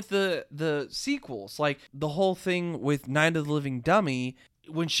 Even with the sequels, like the whole thing with Night of the Living Dummy,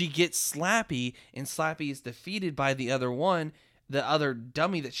 when she gets Slappy and Slappy is defeated by the other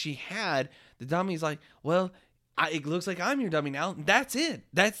dummy that she had, the dummy's like, well, it looks like I'm your dummy now. That's it.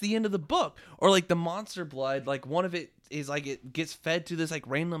 That's the end of the book. Or like the monster blood, like one of it is like it gets fed to this like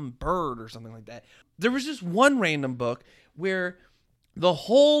random bird or something like that. There was just one random book where the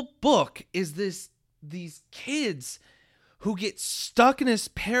whole book is these kids who get stuck in this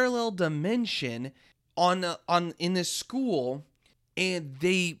parallel dimension in this school, and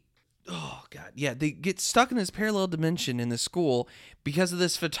they get stuck in this parallel dimension in the school because of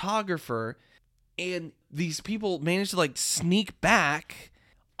this photographer, and these people manage to like sneak back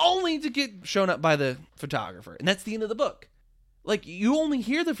only to get shown up by the photographer, and that's the end of the book. Like, you only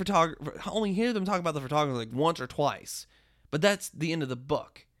hear them talk about the photographer like once or twice, but that's the end of the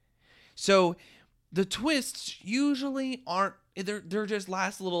book. So the twists usually aren't, they're just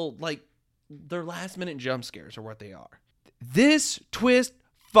they're last minute jump scares are what they are. This twist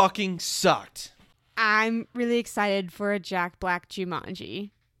fucking sucked. I'm really excited for a Jack Black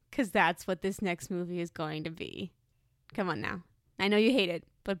Jumanji, because that's what this next movie is going to be. Come on now. I know you hate it,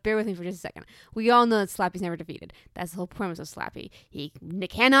 but bear with me for just a second. We all know that Slappy's never defeated. That's the whole premise of Slappy. He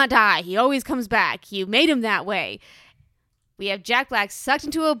cannot die. He always comes back. You made him that way. We have Jack Black sucked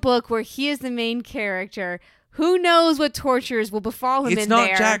into a book where he is the main character. Who knows what tortures will befall him It's in not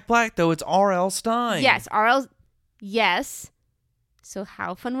there. Jack Black, though. It's R.L. Stein. Yes, R.L. Yes. So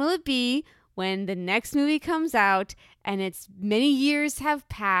how fun will it be when the next movie comes out and it's many years have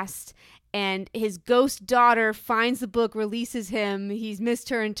passed and his ghost daughter finds the book, releases him. He's missed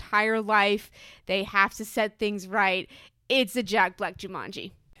her entire life. They have to set things right. It's a Jack Black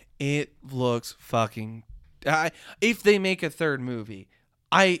Jumanji. It looks fucking... if they make a third movie,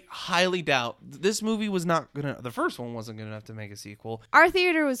 I highly doubt... This movie was not gonna... The first one wasn't good enough to make a sequel. Our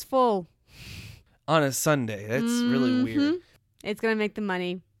theater was full. On a Sunday. That's really weird. It's going to make the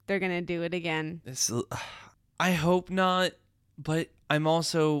money. They're going to do it again. I hope not, but I'm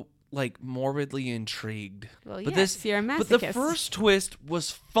also... like morbidly intrigued. Well, but yes, you're a masochist. But the first twist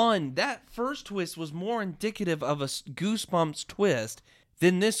was fun. That first twist was more indicative of a Goosebumps twist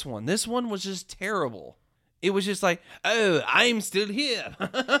than this one. This one was just terrible. It was just like, oh, I'm still here.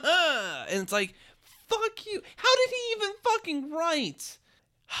 And it's like, fuck you. How did he even fucking write?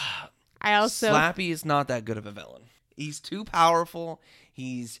 Slappy is not that good of a villain. He's too powerful.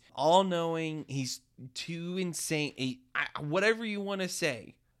 He's all-knowing. He's too insane. Whatever you want to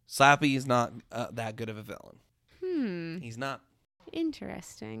say. Slappy is not that good of a villain. He's not.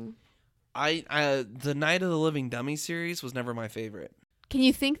 Interesting. The Night of the Living Dummy series was never my favorite. Can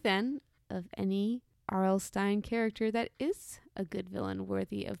you think then of any R.L. Stein character that is a good villain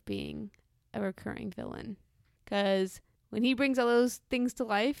worthy of being a recurring villain? Because when he brings all those things to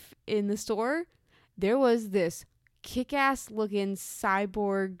life in the store, there was this kick-ass looking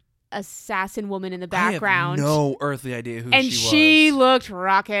cyborg assassin woman in the background. I have no earthly idea who and she was. She looked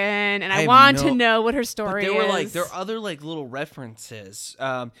rockin', and I want to know what her story is. There are other like little references,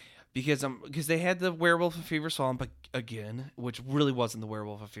 because they had the Werewolf of Fever Swamp again, which really wasn't the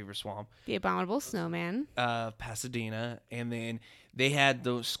Werewolf of Fever Swamp. The Abominable Snowman, Pasadena, and then they had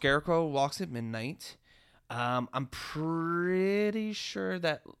the Scarecrow Walks at Midnight. I'm pretty sure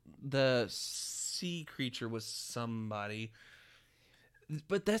that the sea creature was somebody.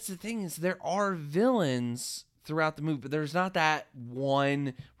 But that's the thing is there are villains throughout the movie, but there's not that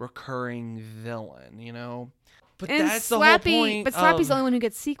one recurring villain, you know? But and that's the whole point. But Slappy's the only one who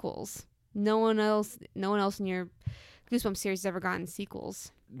gets sequels. No one else in your Goosebumps series has ever gotten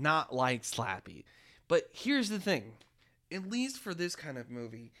sequels. Not like Slappy. But here's the thing. At least for this kind of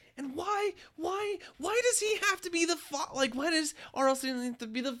movie. And why does he have to be the why does R.L. Stein have to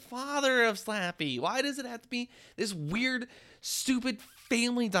be the father of Slappy? Why does it have to be this weird, stupid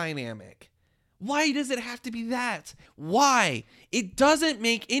family dynamic? Why does it have to be that? Why? It doesn't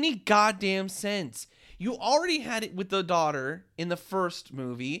make any goddamn sense. You already had it with the daughter in the first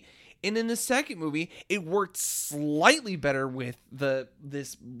movie. And in the second movie, it worked slightly better with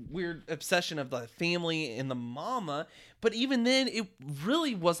this weird obsession of the family and the mama. But even then, it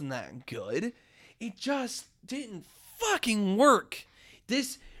really wasn't that good. It just didn't fucking work.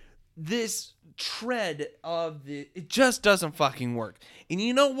 This tread of it just doesn't fucking work. And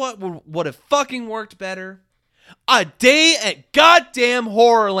you know what would have fucking worked better? A day at goddamn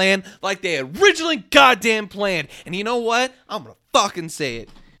Horrorland like they originally goddamn planned. And you know what? I'm gonna fucking say it.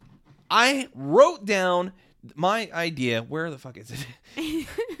 I wrote down my idea. Where the fuck is it?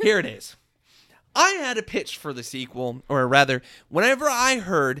 Here it is. I had a pitch for the sequel, or rather, whenever I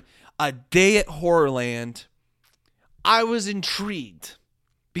heard A Day at Horrorland, I was intrigued.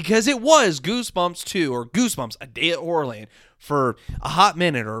 Because it was Goosebumps 2, or Goosebumps, A Day at Horrorland, for a hot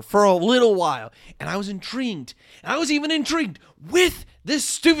minute, or for a little while. And I was intrigued. And I was even intrigued with this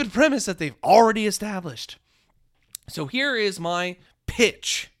stupid premise that they've already established. So here is my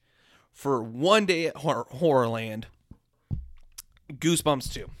pitch for One Day at Horrorland,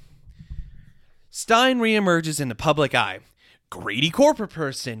 Goosebumps 2. Stein reemerges in the public eye. Greedy corporate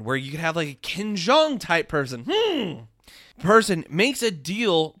person, where you could have like a Ken Jeong type person. Person makes a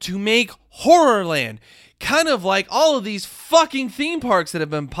deal to make Horrorland. Kind of like all of these fucking theme parks that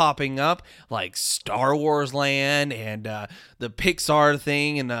have been popping up, like Star Wars Land and the Pixar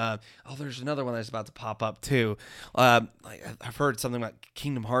thing, and there's another one that's about to pop up too. I've heard something about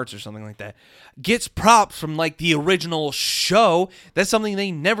Kingdom Hearts or something like that. Gets props from like the original show. That's something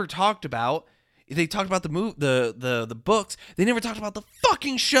they never talked about. They talked about the books. They never talked about the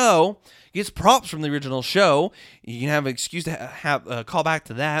fucking show. Gets props from the original show. You can have an excuse to have call back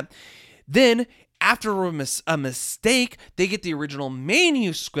to that. Then after a mistake, they get the original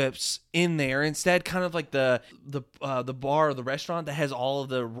manuscripts in there instead, kind of like the bar or the restaurant that has all of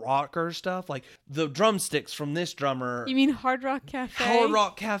the rocker stuff, like the drumsticks from this drummer. You mean Hard Rock Cafe? Hard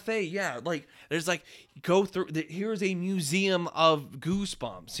Rock Cafe, yeah. Like there's like go through. Here's a museum of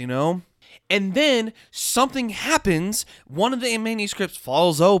Goosebumps, you know. And then something happens. One of the manuscripts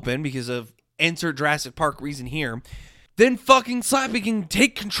falls open because of insert Jurassic Park reason here. Then fucking Slappy can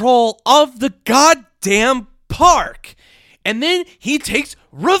take control of the goddamn park. And then he takes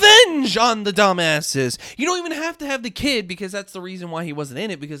revenge on the dumbasses. You don't even have to have the kid, because that's the reason why he wasn't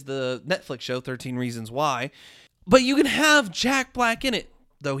in it, because the Netflix show 13 Reasons Why. But you can have Jack Black in it,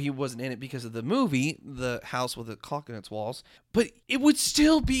 though he wasn't in it because of the movie, The House with a Clock in Its Walls. But it would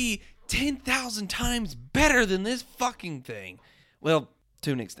still be 10,000 times better than this fucking thing. Well,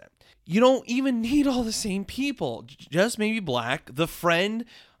 to an extent. You don't even need all the same people. Just maybe Black, the friend,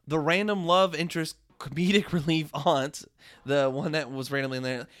 the random love interest, comedic relief aunt, the one that was randomly in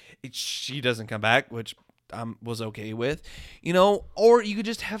there. She doesn't come back, which I was okay with, you know. Or you could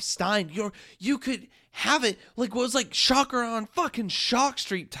just have Stein. You could have it like what was like Shocker on fucking Shock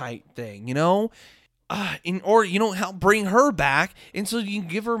Street type thing, you know. Or you know, help bring her back, and so you can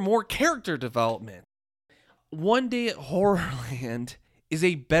give her more character development. One Day at Horrorland is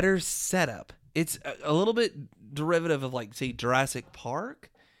a better setup. It's a little bit derivative of, like, say, Jurassic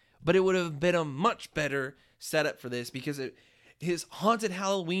Park, but it would have been a much better setup for this, because his haunted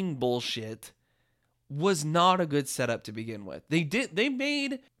Halloween bullshit was not a good setup to begin with. They tried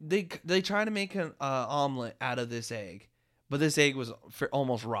to make an omelet out of this egg, but this egg was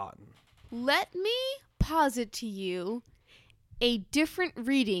almost rotten. Let me posit to you a different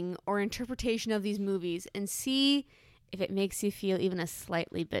reading or interpretation of these movies and see if it makes you feel even a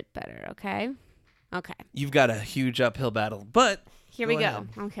slightly bit better, okay? Okay. You've got a huge uphill battle, but here we go.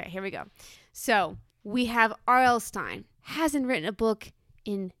 Okay, here we go. So, we have R.L. Stine. Hasn't written a book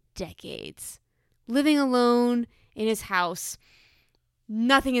in decades. Living alone in his house.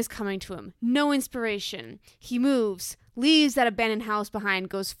 Nothing is coming to him. No inspiration. He moves, leaves that abandoned house behind,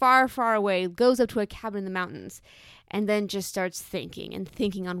 goes far, far away, goes up to a cabin in the mountains, and then just starts thinking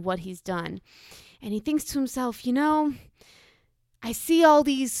on what he's done. And he thinks to himself, you know, I see all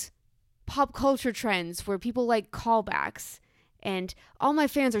these pop culture trends where people like callbacks, and all my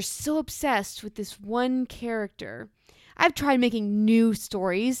fans are so obsessed with this one character. I've tried making new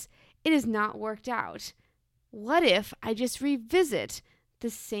stories. It has not worked out. What if I just revisit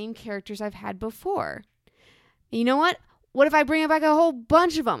the same characters I've had before? And you know what? What if I bring back a whole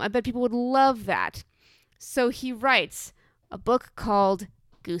bunch of them? I bet people would love that. So he writes a book called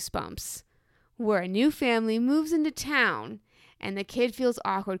Goosebumps, where a new family moves into town, and the kid feels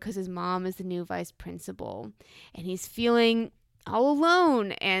awkward because his mom is the new vice principal, and he's feeling all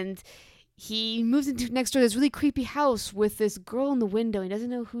alone, and he moves into next door this really creepy house with this girl in the window. He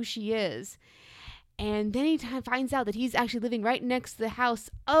doesn't know who she is, and then he finds out that he's actually living right next to the house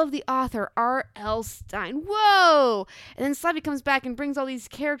of the author R.L. Stine. Whoa! And then Slappy comes back and brings all these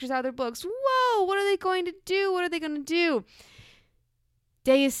characters out of their books. Whoa! What are they going to do? What are they going to do?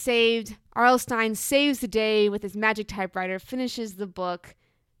 Day is saved. R.L. Stine saves the day with his magic typewriter, finishes the book.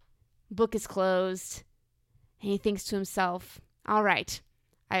 Book is closed. And he thinks to himself, all right,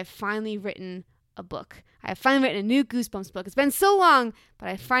 I have finally written a book. I have finally written a new Goosebumps book. It's been so long, but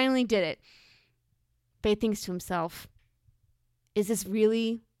I finally did it. But he thinks to himself, is this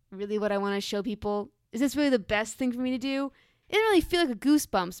really, really what I want to show people? Is this really the best thing for me to do? It didn't really feel like a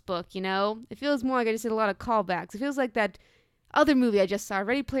Goosebumps book, you know? It feels more like I just did a lot of callbacks. It feels like that other movie I just saw,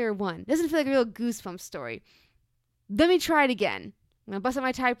 Ready Player One. It doesn't feel like a real Goosebumps story. Let me try it again. I'm going to bust out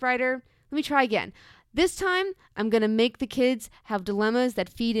my typewriter. Let me try again. This time, I'm going to make the kids have dilemmas that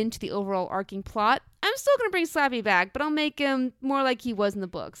feed into the overall arcing plot. I'm still going to bring Slappy back, but I'll make him more like he was in the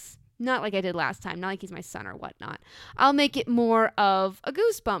books. Not like I did last time. Not like he's my son or whatnot. I'll make it more of a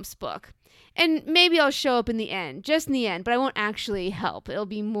Goosebumps book. And maybe I'll show up in the end, just in the end, but I won't actually help. It'll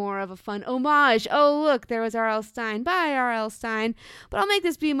be more of a fun homage. Oh, look, there was R.L. Stine. Bye, R.L. Stine. But I'll make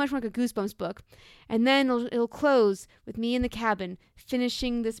this be much more like a Goosebumps book. And then it'll close with me in the cabin,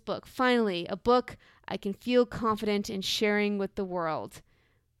 finishing this book. Finally, a book I can feel confident in sharing with the world.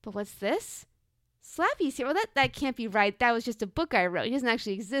 But what's this? Slappy's here. Well, that can't be right. That was just a book I wrote. He doesn't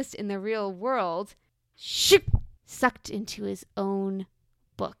actually exist in the real world. Shoot! Sucked into his own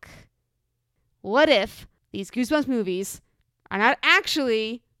book. What if these Goosebumps movies are not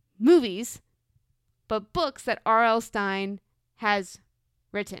actually movies, but books that R.L. Stine has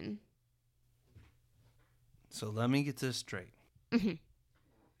written? So let me get this straight. Mm-hmm.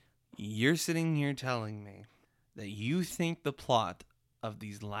 You're sitting here telling me that you think the plot of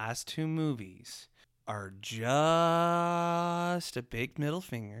these last two movies are just a big middle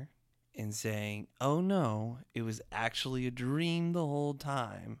finger and saying, oh no, it was actually a dream the whole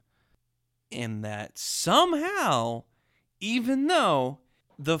time. And that somehow, even though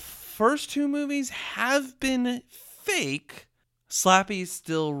the first two movies have been fake, Slappy is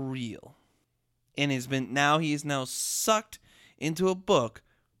still real. And he is now sucked into a book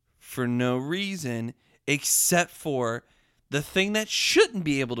for no reason except for the thing that shouldn't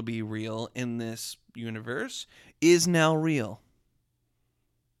be able to be real in this universe is now real.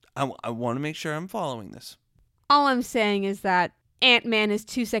 I want to make sure I'm following this. All I'm saying is that Ant-Man is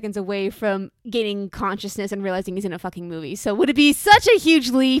 2 seconds away from gaining consciousness and realizing he's in a fucking movie. So would it be such a huge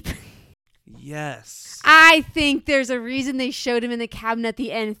leap? Yes. I think there's a reason they showed him in the cabin at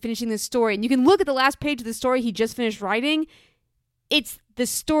the end finishing the story. And you can look at the last page of the story he just finished writing. It's the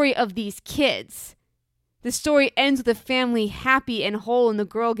story of these kids. The story ends with the family happy and whole and the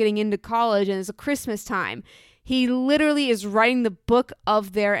girl getting into college and it's a Christmas time. He literally is writing the book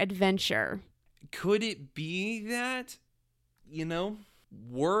of their adventure. Could it be that,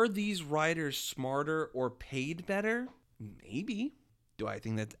 were these writers smarter or paid better? Maybe. Do I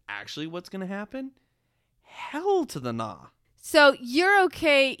think that's actually what's going to happen? Hell to the nah. So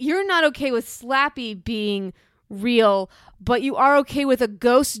you're not okay with Slappy being real, but you are okay with a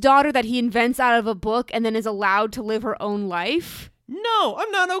ghost daughter that he invents out of a book and then is allowed to live her own life? No,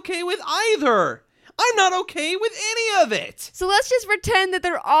 I'm not okay with either. I'm not okay with any of it. So let's just pretend that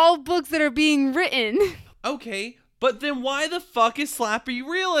they're all books that are being written. Okay, but then why the fuck is Slappy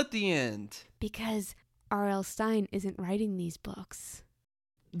real at the end? Because R.L. Stine isn't writing these books.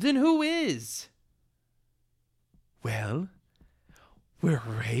 Then who is? Well, we're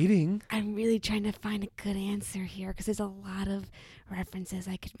rating. I'm really trying to find a good answer here because there's a lot of references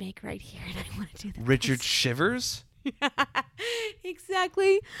I could make right here and I want to do them. Richard Shivers?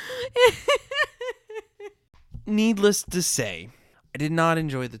 Exactly. Needless to say, I did not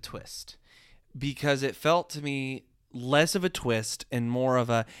enjoy the twist because it felt to me less of a twist and more of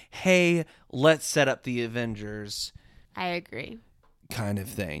a, hey, let's set up the Avengers. I agree. Kind of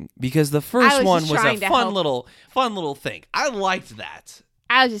thing. Because the first one was a fun little thing. I liked that.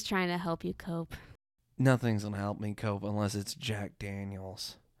 I was just trying to help you cope. Nothing's going to help me cope unless it's Jack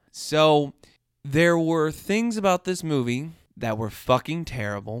Daniels. So, there were things about this movie that were fucking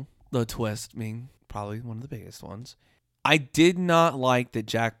terrible. The twist being probably one of the biggest ones. I did not like that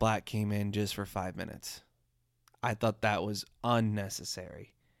Jack Black came in just for 5 minutes. I thought that was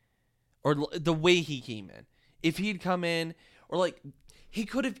unnecessary. Or the way he came in. If he'd come in, or he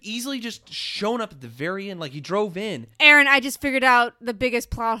could have easily just shown up at the very end, like he drove in. Aaron, I just figured out the biggest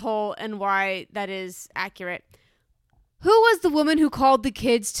plot hole and why that is accurate. Who was the woman who called the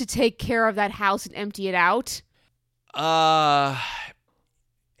kids to take care of that house and empty it out?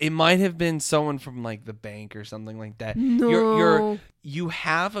 It might have been someone from the bank or something like that. No. You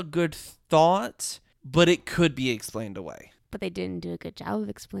have a good thought, but it could be explained away. But they didn't do a good job of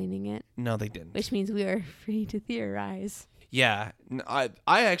explaining it. No, they didn't. Which means we are free to theorize. Yeah, I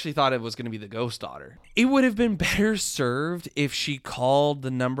actually thought it was going to be the ghost daughter. It would have been better served if she called the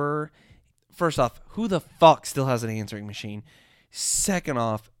number. First off, who the fuck still has an answering machine? Second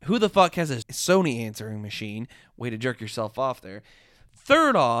off, who the fuck has a Sony answering machine? Way to jerk yourself off there.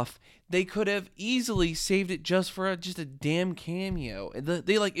 Third off, they could have easily saved it just for just a damn cameo.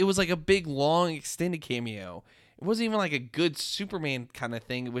 It was like a big, long, extended cameo. It wasn't even like a good Superman kind of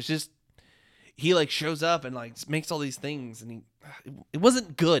thing. It was just he shows up and makes all these things, and it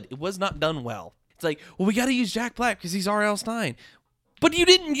wasn't good. It was not done well. It's well, we got to use Jack Black because he's R.L. Stine, but you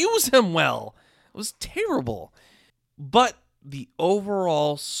didn't use him well. It was terrible. But the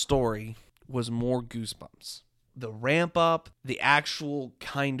overall story was more Goosebumps. The ramp up, the actual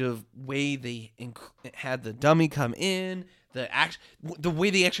kind of way they had the dummy come in, the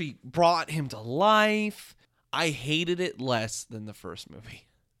way they actually brought him to life. I hated it less than the first movie,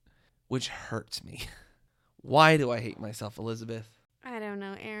 which hurts me. Why do I hate myself, Elizabeth? I don't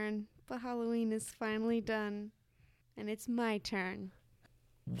know, Aaron, but Halloween is finally done, and it's my turn.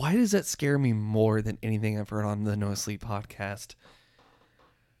 Why does that scare me more than anything I've heard on the No Sleep podcast?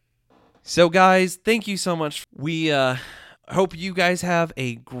 So, guys, thank you so much. We hope you guys have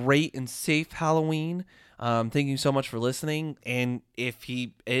a great and safe Halloween. Thank you so much for listening. And if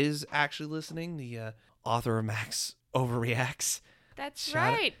he is actually listening, the author of Max Overreacts. That's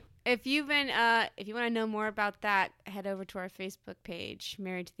right. If you want to know more about that, head over to our Facebook page,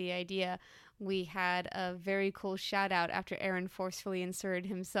 Married to the Idea. We had a very cool shout out after Aaron forcefully inserted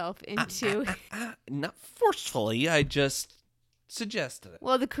himself into. Not forcefully. I just suggested it.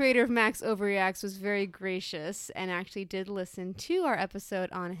 Well, the creator of Max Overreacts was very gracious and actually did listen to our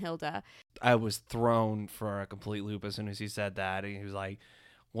episode on Hilda. I was thrown for a complete loop as soon as he said that. And he was like,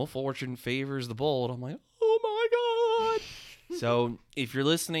 well, fortune favors the bold. I'm like, oh my God. So if you're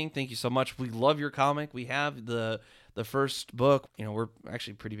listening, thank you so much. We love your comic. We have the first book. You know, we're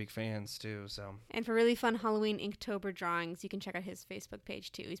actually pretty big fans too. So, and for really fun Halloween Inktober drawings, you can check out his Facebook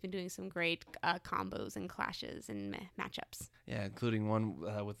page too. He's been doing some great combos and clashes and matchups. Yeah, including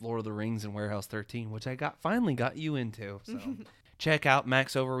one with Lord of the Rings and Warehouse 13, which I finally got you into. So check out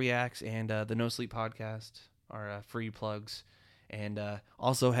Max Overreacts and the No Sleep podcast, our free plugs. And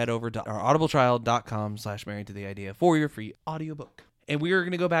also head over to our audibletrial.com/married to the idea for your free audiobook. And we are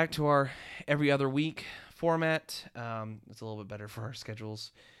going to go back to our every other week format. It's a little bit better for our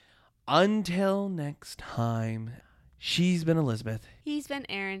schedules. Until next time, she's been Elizabeth. He's been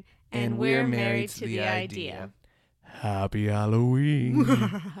Aaron. And we're married to the idea. Happy Halloween.